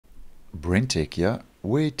BrenTech here,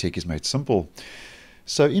 where tech is made simple.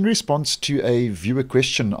 So in response to a viewer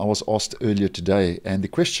question I was asked earlier today, and the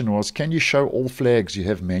question was, can you show all flags you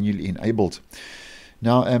have manually enabled?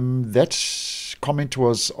 Now that comment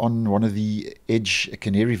was on one of the Edge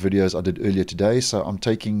Canary videos I did earlier today, so I'm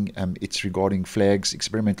taking it's regarding flags,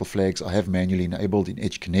 experimental flags I have manually enabled in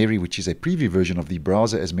Edge Canary, which is a preview version of the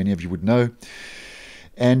browser, as many of you would know.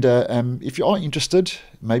 And if you are interested,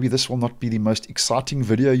 maybe this will not be the most exciting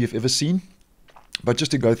video you've ever seen, but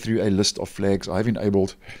just to go through a list of flags I have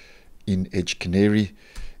enabled in Edge Canary.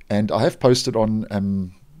 And I have posted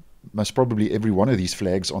on most probably every one of these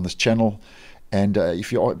flags on this channel. And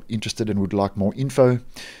if you are interested and would like more info,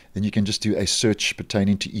 then you can just do a search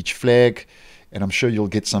pertaining to each flag, and I'm sure you'll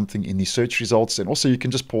get something in the search results. And also you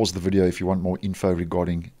can just pause the video if you want more info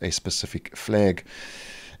regarding a specific flag.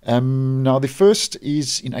 Now the first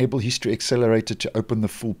is enable history accelerator to open the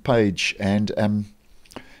full page, and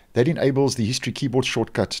that enables the history keyboard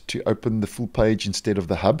shortcut to open the full page instead of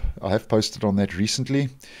the hub. I have posted on that recently.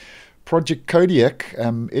 Project Kodiak,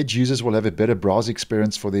 Edge users will have a better browser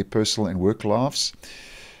experience for their personal and work lives.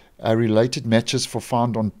 Related matches for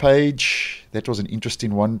found on page, that was an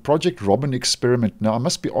interesting one. Project Robin experiment. Now I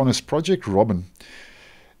must be honest, Project Robin,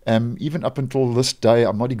 even up until this day,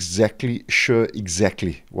 I'm not exactly sure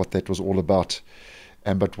what that was all about,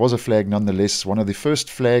 but was a flag nonetheless. One of the first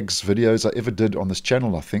flags videos I ever did on this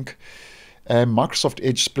channel, I think. Microsoft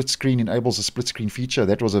Edge split screen enables a split screen feature.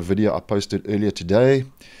 That was a video I posted earlier today.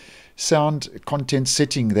 Sound content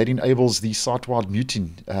setting, that enables the site-wide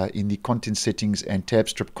muting in the content settings and tab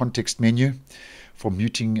strip context menu for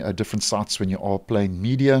muting different sites when you are playing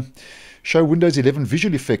media. Show Windows 11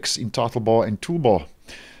 visual effects in title bar and toolbar.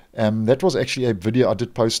 That was actually a video I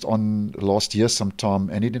did post on last year sometime,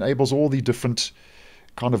 and it enables all the different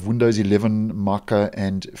kind of Windows 11 marker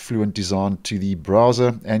and fluent design to the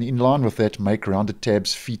browser. And in line with that, make rounded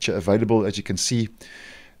tabs feature available. As you can see,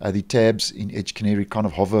 the tabs in Edge Canary kind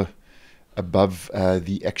of hover above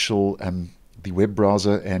the actual the web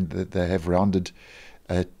browser, and they have rounded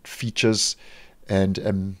features.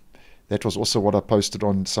 And that was also what I posted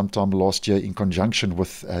on sometime last year in conjunction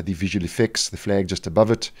with the visual effects, the flag just above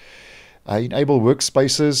it. Enable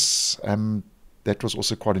workspaces. That was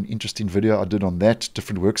also quite an interesting video I did on that.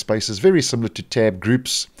 Different workspaces, very similar to tab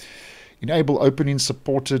groups. Enable opening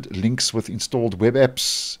supported links with installed web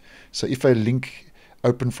apps. So if a link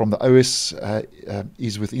open from the OS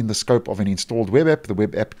is within the scope of an installed web app, the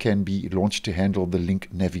web app can be launched to handle the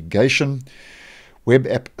link navigation. Web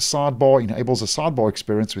app sidebar enables a sidebar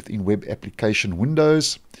experience within web application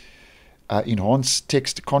windows. Enhance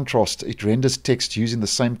text contrast. It renders text using the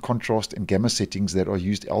same contrast and gamma settings that are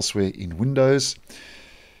used elsewhere in Windows.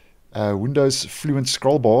 Windows fluent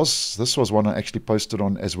scroll bars. This was one I actually posted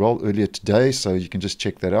on as well earlier today, so you can just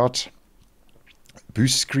check that out.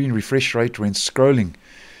 Boost screen refresh rate when scrolling.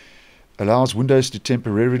 Allows Windows to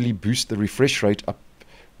temporarily boost the refresh rate up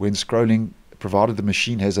when scrolling, provided the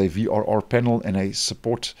machine has a VRR panel and a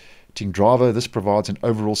supporting driver. This provides an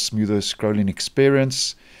overall smoother scrolling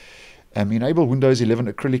experience. Enable Windows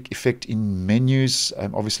 11 acrylic effect in menus.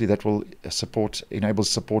 Obviously that will enable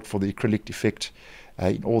support for the acrylic effect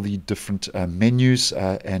in all the different menus,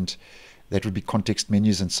 and that would be context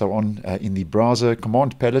menus and so on in the browser.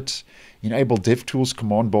 Command palette. Enable DevTools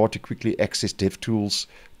command bar to quickly access DevTools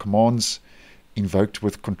commands invoked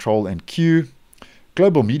with Control and Q.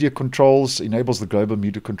 Global media controls enables the global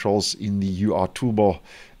media controls in the UR toolbar,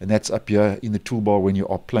 and that's up here in the toolbar when you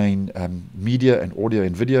are playing media and audio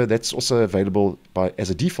and video. That's also available as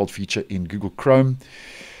a default feature in Google Chrome.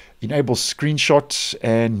 Enables screenshot,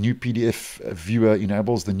 and new PDF viewer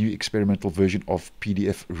enables the new experimental version of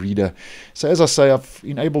PDF reader. So as I say, I've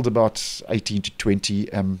enabled about 18 to 20,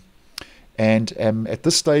 and at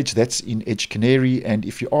this stage that's in Edge Canary. And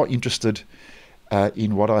if you are interested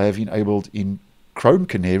in what I have enabled in Chrome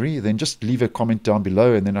Canary, then just leave a comment down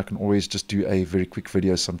below, and then I can always just do a very quick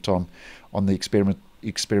video sometime on the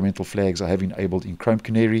experimental flags I have enabled in Chrome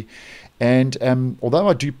Canary. And although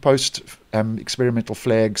I do post experimental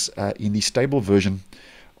flags in the stable version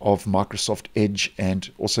of Microsoft Edge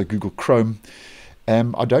and also Google Chrome,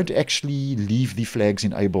 I don't actually leave the flags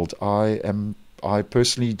enabled. I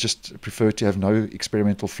personally just prefer to have no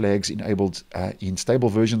experimental flags enabled in stable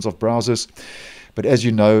versions of browsers. But as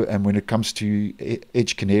you know, when it comes to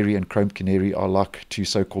Edge Canary and Chrome Canary, I like to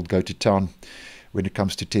so-called go to town when it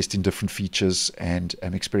comes to testing different features and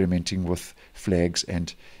experimenting with flags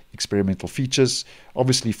and experimental features,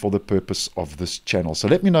 obviously for the purpose of this channel. So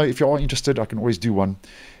let me know if you are interested. I can always do one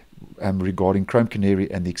regarding Chrome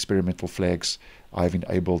Canary and the experimental flags I've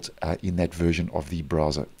enabled in that version of the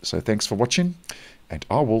browser. So thanks for watching, and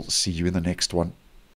I will see you in the next one.